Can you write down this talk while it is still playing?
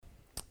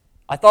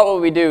I thought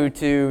what we do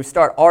to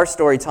start our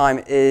story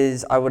time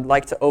is I would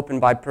like to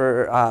open by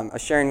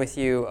sharing with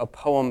you a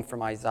poem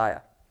from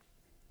Isaiah.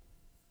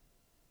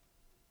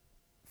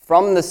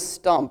 From the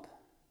stump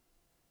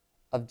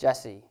of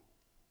Jesse,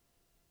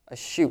 a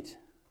shoot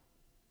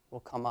will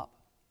come up.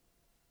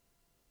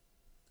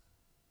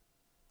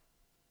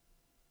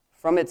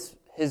 From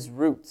his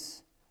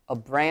roots, a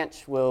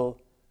branch will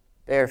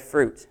bear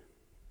fruit.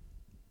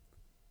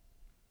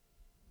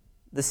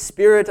 The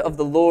Spirit of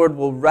the Lord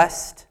will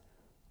rest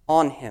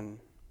on him,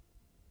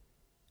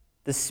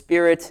 the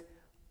Spirit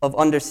of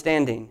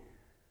understanding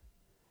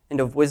and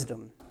of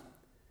wisdom,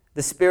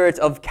 the Spirit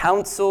of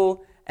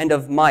counsel and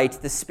of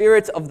might, the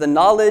Spirit of the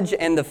knowledge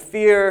and the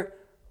fear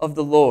of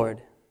the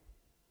Lord.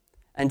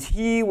 And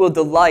he will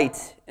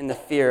delight in the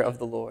fear of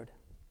the Lord.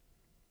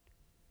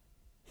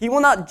 He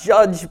will not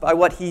judge by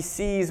what he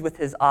sees with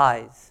his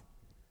eyes,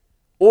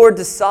 or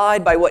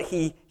decide by what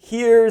he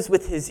hears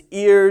with his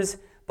ears,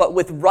 but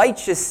with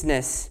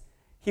righteousness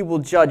he will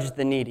judge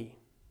the needy.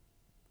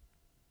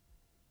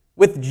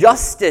 With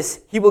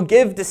justice he will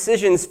give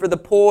decisions for the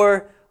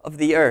poor of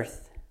the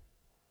earth.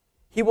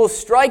 He will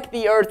strike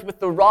the earth with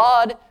the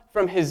rod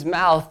from his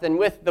mouth, and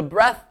with the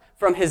breath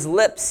from his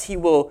lips he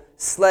will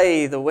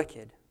slay the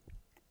wicked.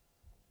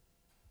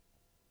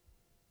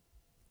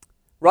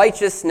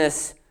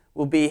 Righteousness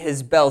will be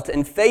his belt,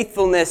 and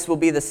faithfulness will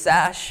be the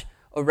sash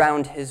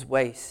around his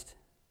waist.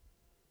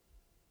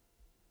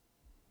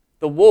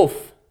 The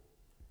wolf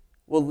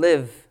will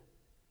live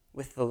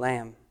with the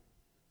lamb.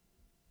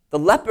 The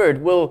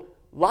leopard will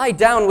lie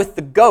down with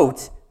the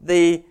goat,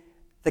 the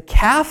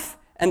calf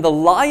and the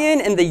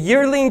lion and the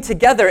yearling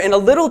together, and a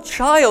little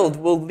child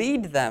will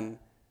lead them.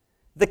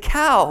 The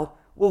cow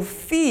will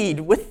feed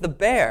with the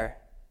bear.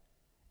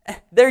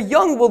 Their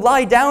young will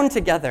lie down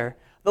together.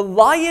 The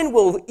lion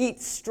will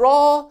eat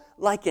straw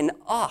like an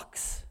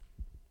ox.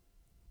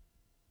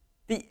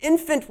 The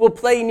infant will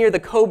play near the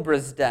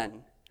cobra's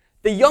den.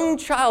 The young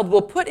child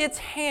will put its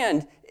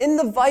hand in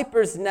the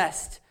viper's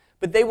nest,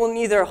 but they will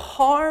neither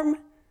harm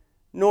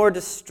nor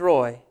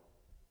destroy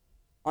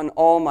on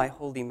all my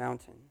holy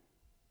mountain.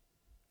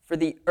 For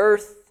the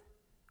earth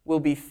will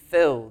be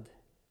filled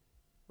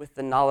with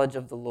the knowledge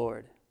of the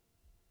Lord,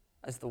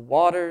 as the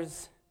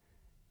waters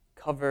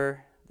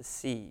cover the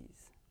seas.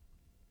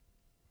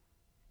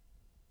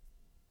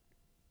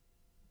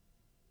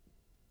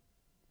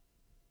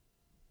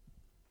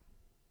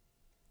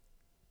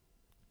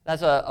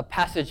 That's a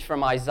passage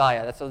from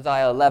Isaiah. That's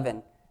Isaiah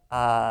 11.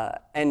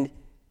 And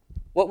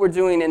what we're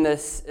doing in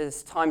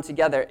this time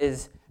together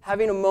is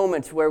having a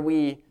moment where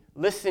we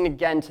listen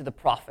again to the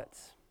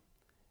prophets.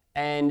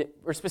 And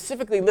we're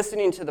specifically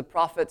listening to the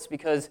prophets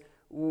because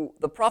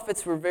the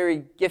prophets were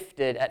very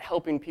gifted at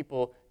helping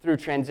people through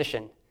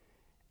transition.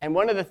 And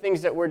one of the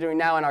things that we're doing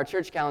now in our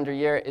church calendar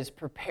year is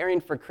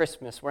preparing for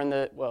Christmas. We're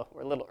a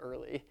little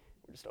early.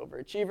 We're just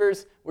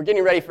overachievers. We're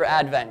getting ready for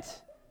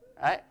Advent,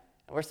 right?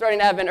 And we're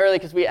starting Advent early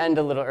because we end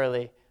a little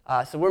early.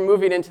 So we're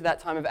moving into that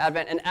time of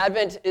Advent. And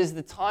Advent is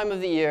the time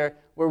of the year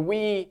where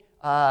we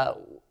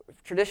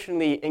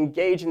traditionally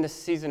engage in this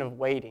season of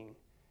waiting.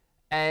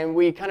 And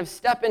we kind of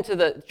step into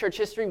the church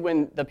history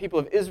when the people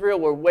of Israel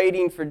were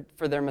waiting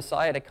for their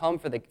Messiah to come,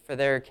 for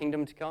their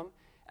kingdom to come.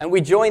 And we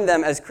join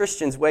them as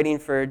Christians waiting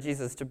for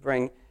Jesus to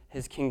bring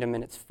his kingdom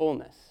in its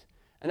fullness.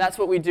 And that's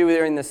what we do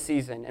during this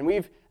season. And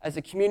we've, as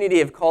a community,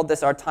 have called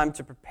this our time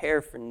to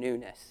prepare for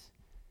newness.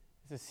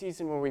 It's a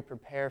season where we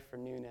prepare for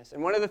newness.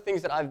 And one of the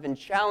things that I've been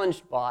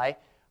challenged by,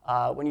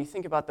 when you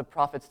think about the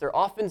prophets, they're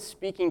often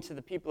speaking to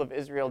the people of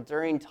Israel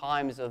during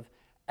times of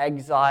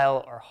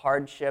exile or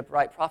hardship,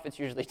 right? Prophets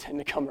usually tend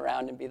to come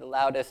around and be the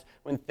loudest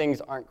when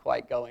things aren't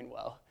quite going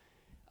well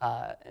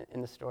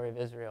in the story of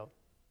Israel.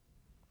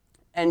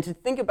 And to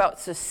think about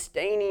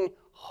sustaining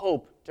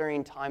hope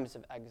during times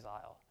of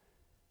exile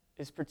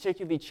is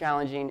particularly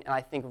challenging and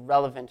I think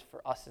relevant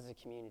for us as a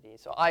community.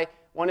 So I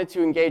wanted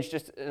to engage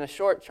just in a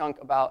short chunk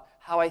about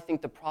how I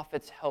think the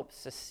prophets help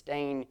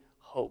sustain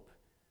hope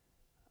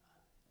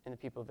in the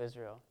people of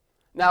Israel.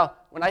 Now,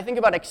 when I think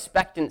about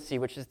expectancy,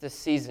 which is this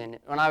season,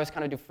 when I was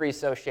kind of do free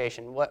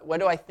association, what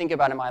do I think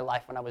about in my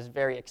life when I was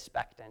very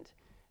expectant?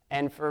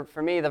 And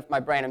for me, my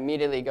brain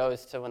immediately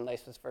goes to when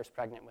Lace was first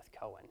pregnant with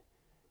Cohen,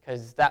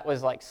 because that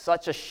was like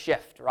such a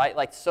shift, right?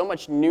 Like so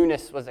much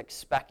newness was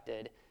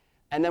expected.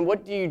 And then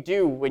what do you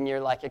do when you're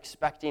like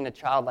expecting a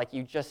child? Like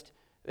you just,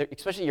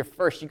 especially your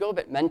first, you go a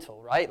bit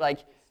mental, right? Like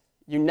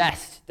you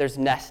nest, there's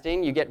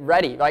nesting, you get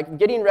ready. Like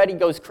getting ready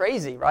goes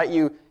crazy, right?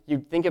 You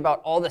think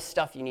about all the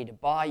stuff you need to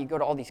buy. You go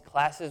to all these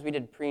classes. We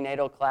did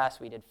prenatal class,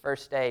 we did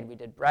first aid, we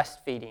did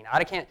breastfeeding.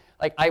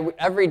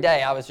 Every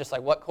day I was just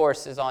like, what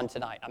course is on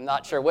tonight? I'm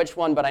not sure which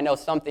one, but I know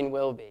something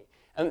will be.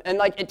 And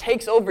like it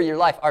takes over your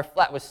life. Our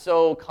flat was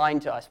so kind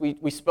to us.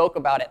 We spoke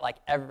about it like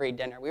every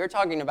dinner. We were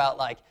talking about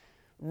like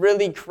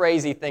really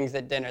crazy things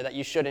at dinner that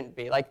you shouldn't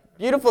be. Like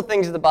beautiful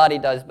things the body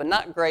does, but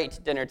not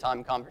great dinner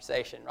time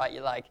conversation, right?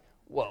 You're like,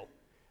 whoa.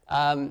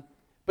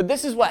 But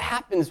this is what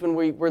happens when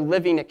we're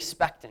living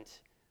expectant.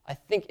 I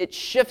think it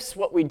shifts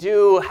what we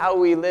do, how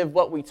we live,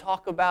 what we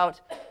talk about.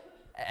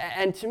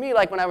 And to me,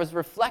 like when I was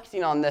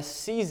reflecting on this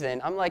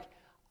season, I'm like,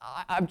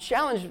 I'm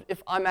challenged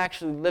if I'm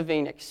actually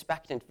living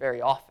expectant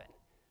very often.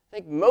 I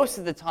think most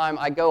of the time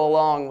I go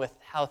along with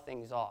how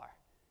things are.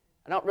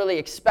 I don't really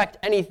expect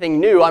anything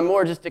new. I'm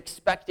more just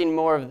expecting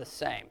more of the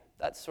same.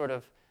 That's sort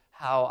of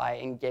how I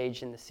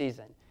engage in the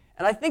season.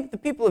 And I think the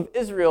people of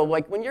Israel,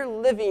 like when you're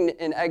living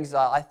in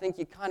exile, I think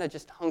you kind of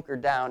just hunker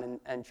down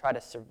and try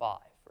to survive,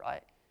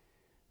 right?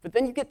 But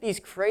then you get these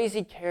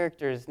crazy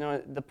characters,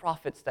 the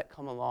prophets that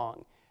come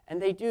along,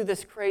 and they do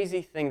this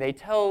crazy thing. They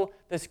tell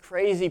this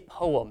crazy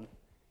poem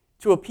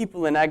to a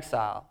people in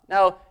exile.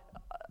 Now,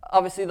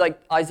 obviously, like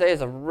Isaiah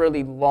is a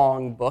really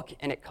long book,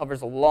 and it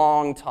covers a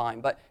long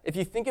time. But if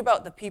you think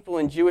about the people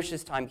in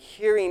Jewish's time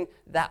hearing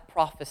that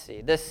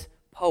prophecy, this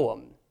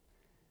poem,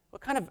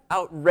 what kind of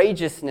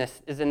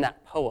outrageousness is in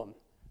that poem,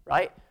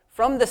 right?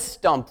 From the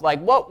stump, like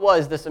what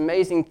was this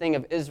amazing thing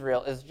of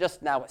Israel is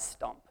just now a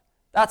stump.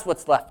 That's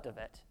what's left of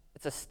it.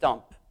 It's a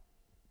stump.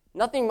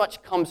 Nothing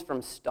much comes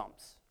from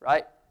stumps,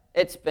 right?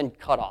 It's been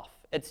cut off.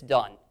 It's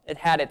done. It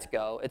had its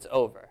go. It's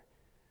over.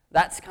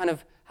 That's kind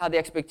of how the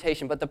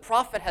expectation. But the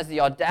prophet has the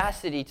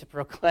audacity to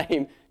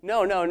proclaim,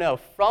 no.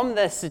 From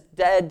this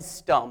dead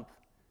stump,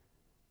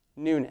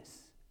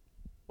 newness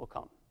will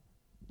come.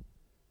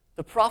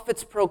 The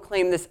prophets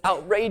proclaim this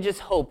outrageous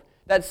hope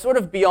that's sort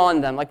of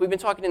beyond them. Like we've been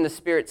talking in the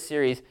Spirit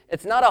series,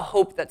 it's not a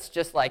hope that's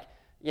just like,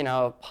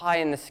 pie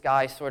in the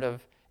sky sort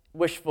of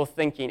wishful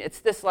thinking. It's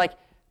this like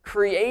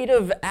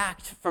creative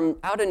act from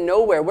out of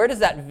nowhere. Where does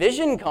that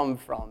vision come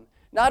from?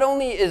 Not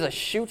only is a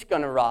shoot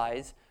going to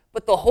rise,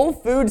 but the whole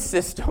food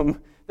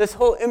system, this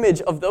whole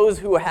image of those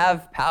who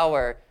have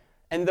power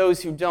and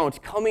those who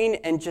don't, coming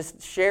and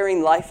just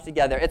sharing life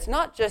together. It's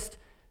not just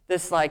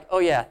this like, oh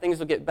yeah, things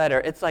will get better.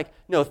 It's like,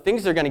 no,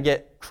 things are going to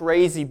get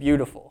crazy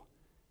beautiful.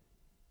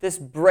 This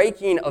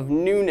breaking of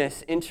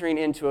newness entering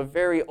into a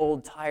very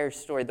old, tired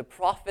story. The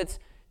prophets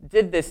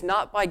did this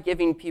not by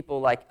giving people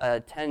like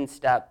a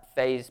 10-step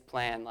phase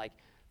plan, like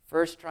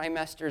first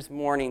trimester's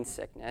morning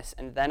sickness,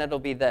 and then it'll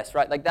be this,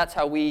 right? Like that's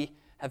how we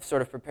have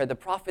sort of prepared. The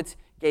prophets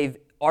gave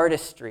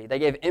artistry, they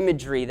gave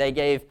imagery, they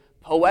gave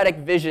poetic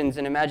visions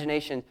and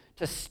imagination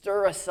to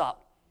stir us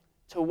up,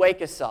 to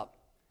wake us up.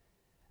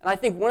 And I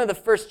think one of the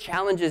first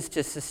challenges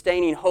to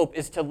sustaining hope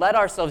is to let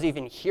ourselves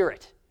even hear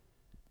it,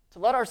 to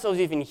let ourselves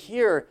even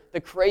hear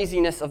the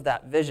craziness of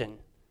that vision.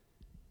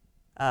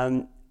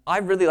 I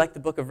really like the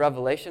book of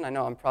Revelation. I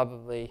know I'm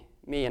probably,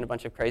 me and a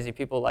bunch of crazy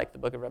people like the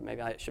book of Revelation.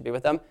 Maybe I should be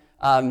with them.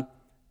 And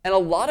a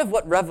lot of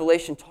what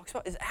Revelation talks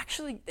about is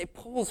actually, it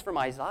pulls from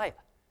Isaiah.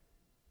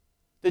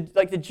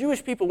 The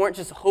Jewish people weren't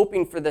just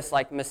hoping for this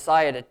like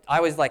Messiah. I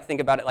always like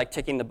think about it like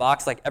ticking the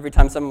box. Like every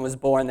time someone was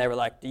born, they were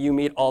like, do you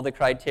meet all the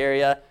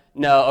criteria?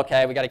 No,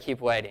 okay, we got to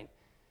keep waiting.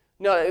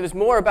 No, it was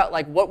more about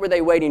like what were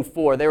they waiting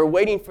for? They were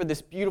waiting for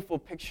this beautiful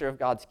picture of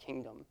God's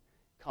kingdom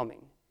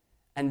coming.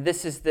 And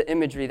this is the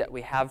imagery that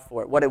we have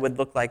for it, what it would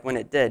look like when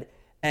it did.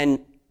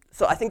 And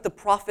so I think the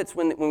prophets,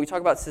 when we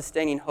talk about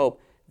sustaining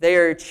hope, they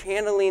are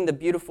channeling the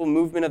beautiful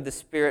movement of the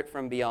Spirit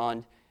from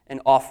beyond and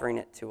offering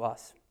it to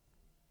us.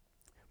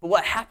 But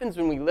what happens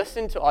when we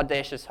listen to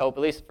audacious hope,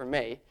 at least for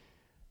me,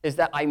 is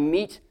that I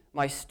meet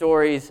my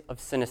stories of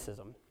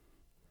cynicism.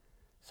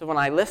 So when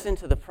I listen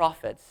to the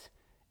prophets,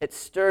 it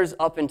stirs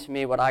up into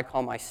me what I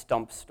call my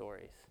stump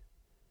stories.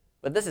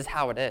 But this is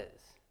how it is.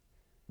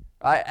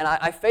 Right? And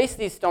I face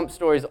these stump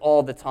stories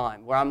all the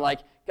time, where I'm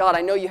like, God,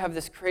 I know you have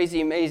this crazy,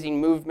 amazing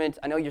movement.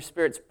 I know your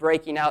Spirit's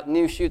breaking out.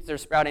 New shoots are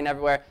sprouting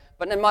everywhere.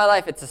 But in my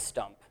life, it's a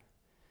stump.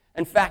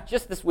 In fact,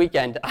 just this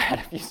weekend, I had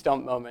a few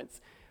stump moments.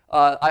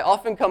 I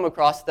often come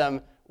across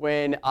them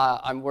when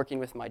I'm working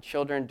with my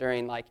children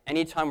during like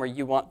any time where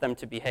you want them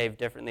to behave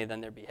differently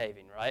than they're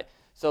behaving, right?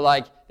 So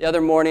like the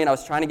other morning, I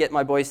was trying to get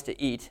my boys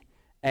to eat,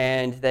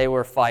 and they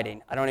were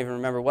fighting. I don't even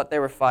remember what they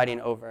were fighting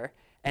over.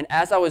 And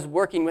as I was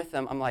working with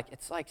them, I'm like,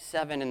 it's like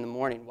 7 in the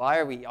morning. Why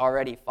are we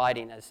already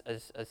fighting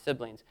as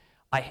siblings?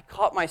 I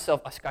caught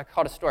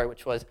a story,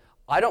 which was,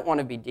 I don't want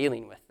to be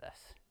dealing with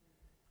this.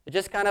 It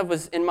just kind of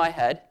was in my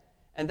head.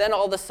 And then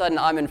all of a sudden,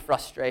 I'm in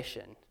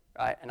frustration,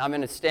 right? And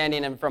I'm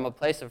standing from a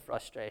place of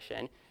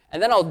frustration.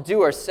 And then I'll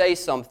do or say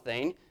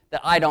something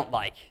that I don't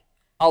like.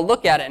 I'll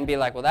look at it and be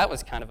like, well, that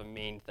was kind of a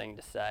mean thing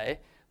to say.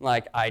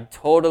 Like,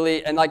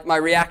 and like my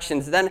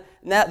reactions. Then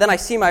I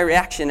see my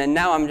reaction, and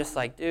now I'm just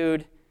like,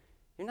 dude,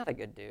 you're not a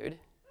good dude,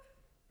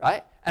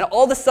 right? And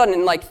all of a sudden,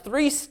 in like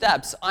 3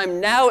 steps,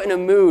 I'm now in a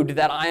mood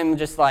that I'm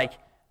just like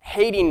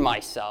hating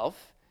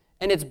myself,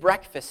 and it's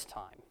breakfast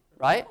time,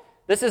 right?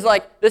 This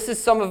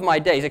is some of my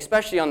days,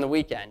 especially on the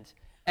weekend.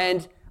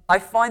 And I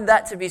find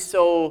that to be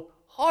so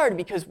hard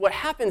because what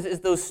happens is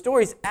those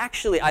stories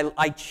actually,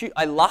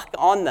 I lock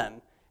on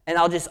them, and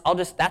I'll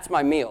just, that's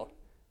my meal.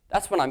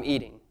 That's what I'm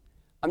eating.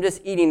 I'm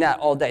just eating that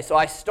all day. So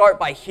I start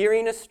by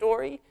hearing a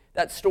story.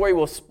 That story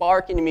will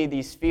spark into me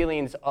these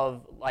feelings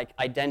of like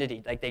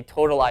identity, like they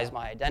totalize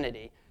my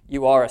identity.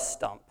 You are a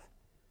stump.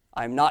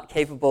 I'm not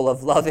capable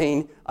of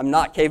loving. I'm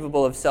not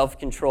capable of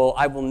self-control.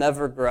 I will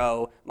never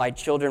grow. My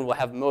children will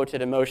have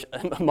munted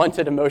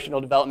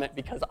emotional development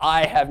because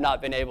I have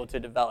not been able to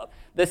develop.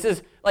 This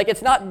is,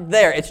 it's not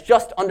there. It's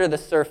just under the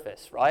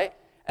surface, right?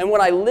 And when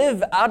I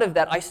live out of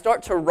that, I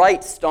start to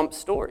write stump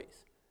stories.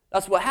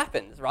 That's what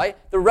happens, right?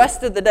 The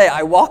rest of the day,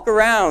 I walk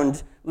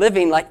around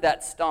living like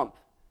that stump.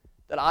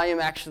 That I am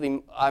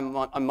actually, I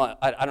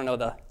don't know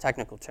the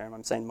technical term.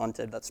 I'm saying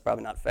munted. That's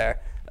probably not fair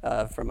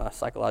from a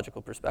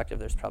psychological perspective.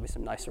 There's probably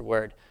some nicer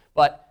word.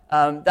 But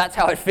that's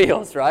how it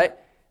feels, right?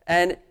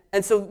 And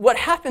so what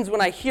happens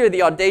when I hear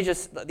the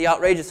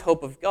outrageous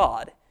hope of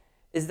God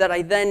is that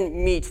I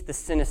then meet the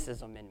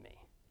cynicism in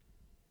me.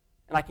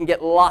 And I can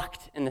get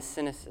locked in the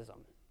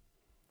cynicism.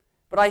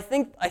 But I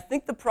think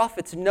the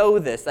prophets know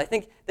this. I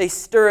think they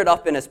stir it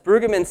up in us.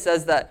 Brueggemann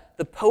says that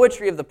the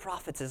poetry of the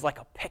prophets is like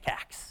a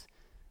pickaxe.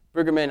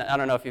 Brueggemann, I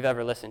don't know if you've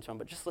ever listened to him,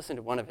 but just listen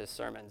to one of his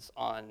sermons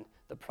on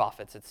the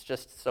prophets. It's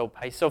just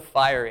he's so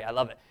fiery. I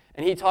love it.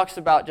 And he talks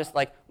about just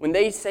like when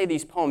they say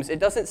these poems, it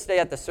doesn't stay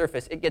at the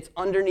surface. It gets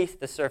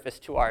underneath the surface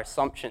to our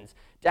assumptions.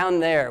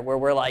 Down there where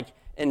we're like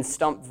in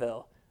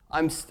Stumpville.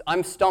 I'm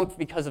stumped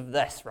because of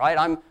this,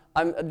 right?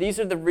 These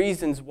are the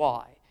reasons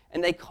why.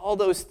 And they call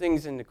those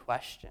things into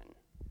question.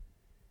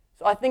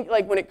 So I think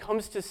when it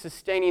comes to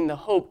sustaining the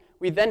hope,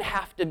 we then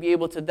have to be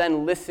able to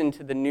then listen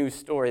to the new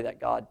story that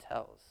God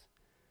tells.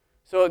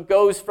 So it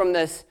goes from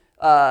this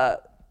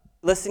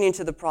listening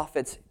to the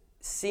prophets,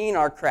 seeing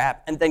our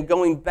crap, and then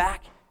going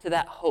back to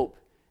that hope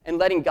and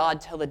letting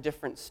God tell a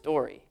different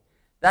story.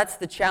 That's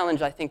the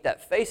challenge I think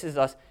that faces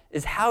us,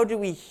 is how do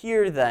we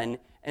hear then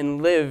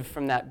and live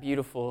from that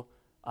beautiful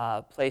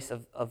place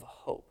of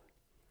hope?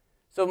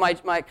 So my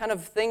kind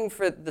of thing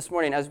for this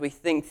morning as we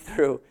think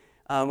through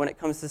when it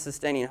comes to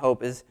sustaining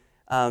hope is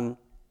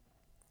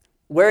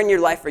where in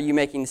your life are you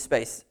making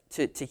space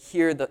to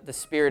hear the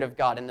Spirit of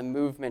God and the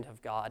movement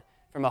of God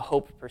from a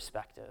hope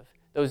perspective,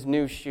 those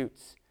new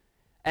shoots.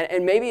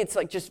 And maybe it's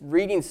like just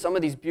reading some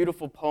of these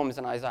beautiful poems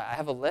in Isaiah. I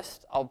have a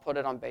list, I'll put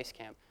it on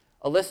Basecamp,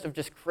 a list of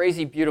just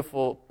crazy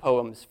beautiful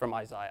poems from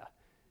Isaiah.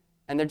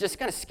 And they're just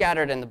kind of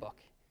scattered in the book.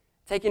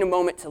 Taking a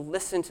moment to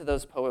listen to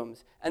those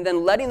poems, and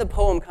then letting the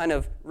poem kind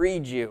of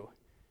read you,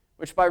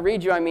 which by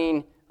read you I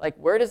mean,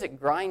 where does it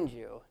grind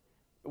you?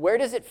 Where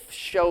does it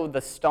show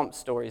the stump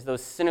stories,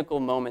 those cynical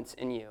moments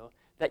in you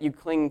that you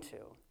cling to?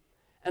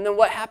 And then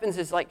what happens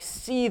is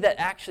see that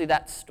actually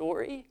that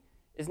story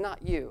is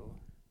not you.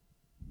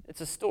 It's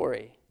a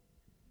story.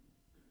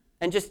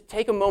 And just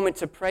take a moment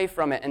to pray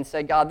from it and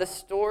say, God, this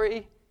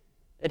story,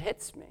 it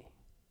hits me.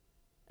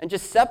 And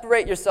just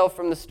separate yourself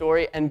from the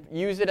story and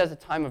use it as a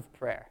time of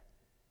prayer.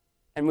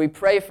 And we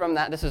pray from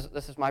that. This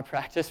is my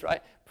practice,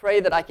 right?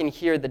 Pray that I can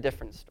hear the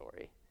different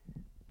story.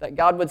 That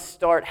God would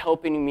start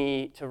helping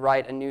me to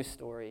write a new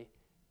story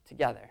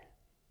together.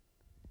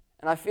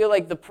 And I feel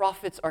like the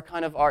prophets are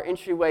kind of our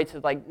entryway to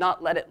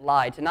not let it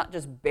lie, to not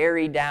just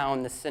bury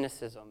down the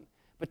cynicism,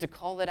 but to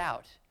call it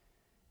out.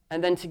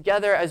 And then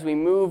together as we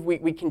move,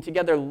 we can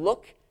together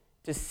look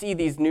to see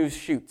these new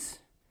shoots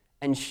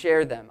and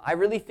share them. I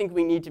really think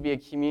we need to be a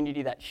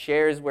community that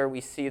shares where we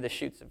see the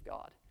shoots of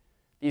God.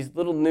 These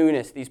little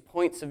newness, these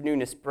points of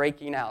newness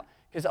breaking out.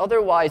 Because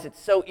otherwise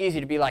it's so easy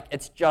to be like,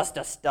 it's just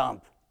a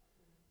stump.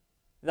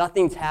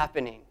 Nothing's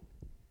happening.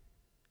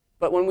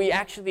 But when we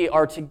actually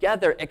are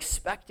together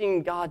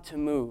expecting God to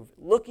move,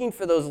 looking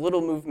for those little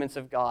movements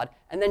of God,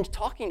 and then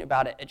talking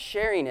about it and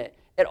sharing it,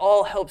 it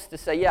all helps to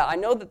say, yeah, I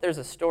know that there's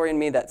a story in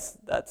me it's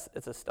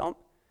a stump,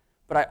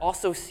 but I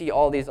also see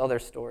all these other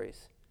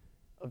stories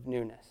of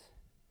newness.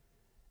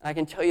 And I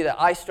can tell you that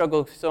I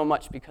struggle so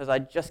much because I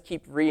just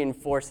keep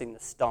reinforcing the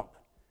stump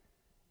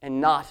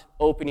and not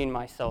opening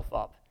myself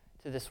up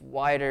to this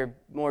wider,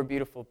 more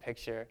beautiful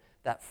picture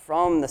that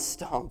from the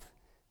stump,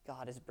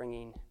 God is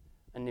bringing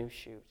a new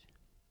shoot.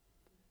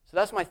 So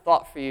that's my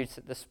thought for you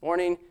this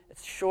morning.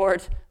 It's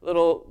short,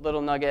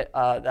 little nugget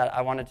that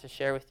I wanted to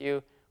share with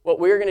you. What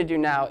we're going to do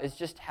now is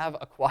just have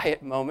a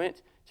quiet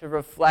moment to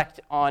reflect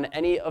on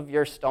any of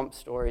your stump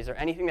stories or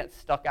anything that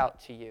stuck out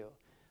to you.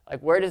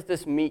 Where does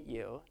this meet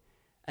you?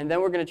 And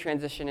then we're going to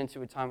transition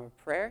into a time of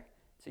prayer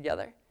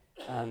together.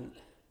 And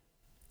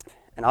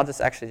I'll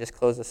just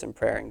close this in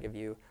prayer and give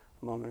you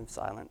a moment of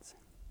silence.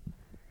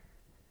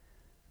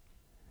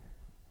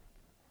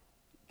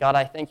 God,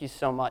 I thank you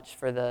so much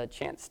for the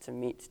chance to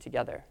meet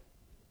together.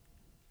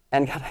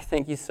 And God, I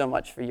thank you so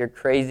much for your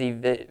crazy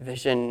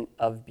vision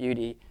of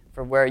beauty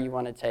for where you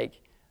want to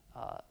take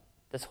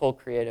this whole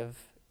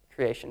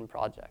creation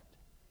project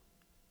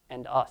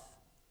and us.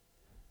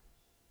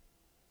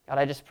 God,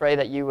 I just pray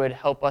that you would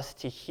help us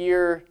to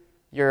hear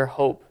your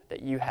hope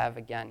that you have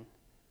again,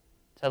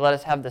 to let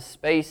us have the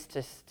space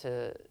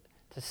to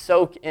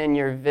soak in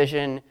your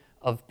vision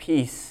of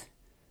peace,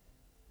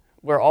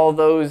 where all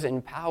those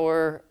in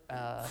power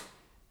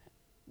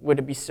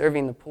would be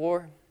serving the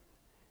poor,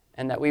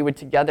 and that we would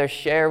together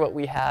share what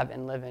we have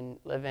and live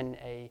in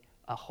a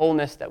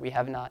wholeness that we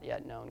have not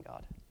yet known,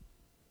 God.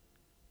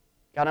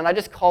 God, and I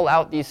just call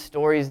out these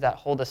stories that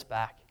hold us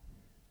back,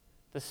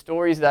 the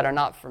stories that are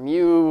not from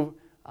you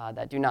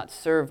that do not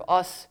serve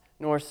us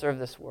nor serve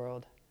this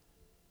world.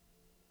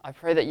 I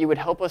pray that you would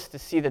help us to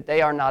see that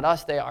they are not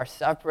us, they are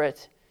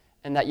separate,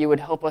 and that you would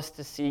help us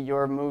to see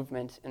your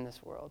movement in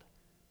this world,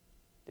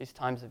 these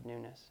times of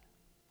newness.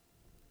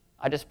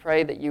 I just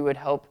pray that you would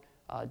help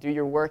do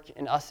your work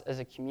in us as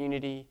a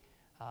community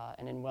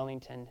and in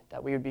Wellington,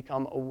 that we would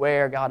become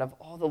aware, God, of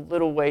all the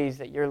little ways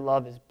that your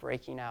love is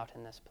breaking out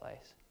in this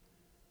place.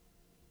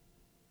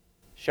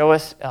 Show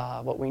us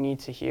what we need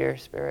to hear,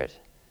 Spirit,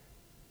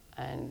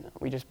 and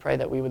we just pray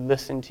that we would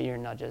listen to your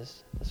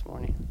nudges this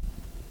morning.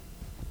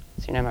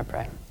 In your name I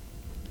pray.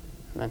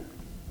 Amen.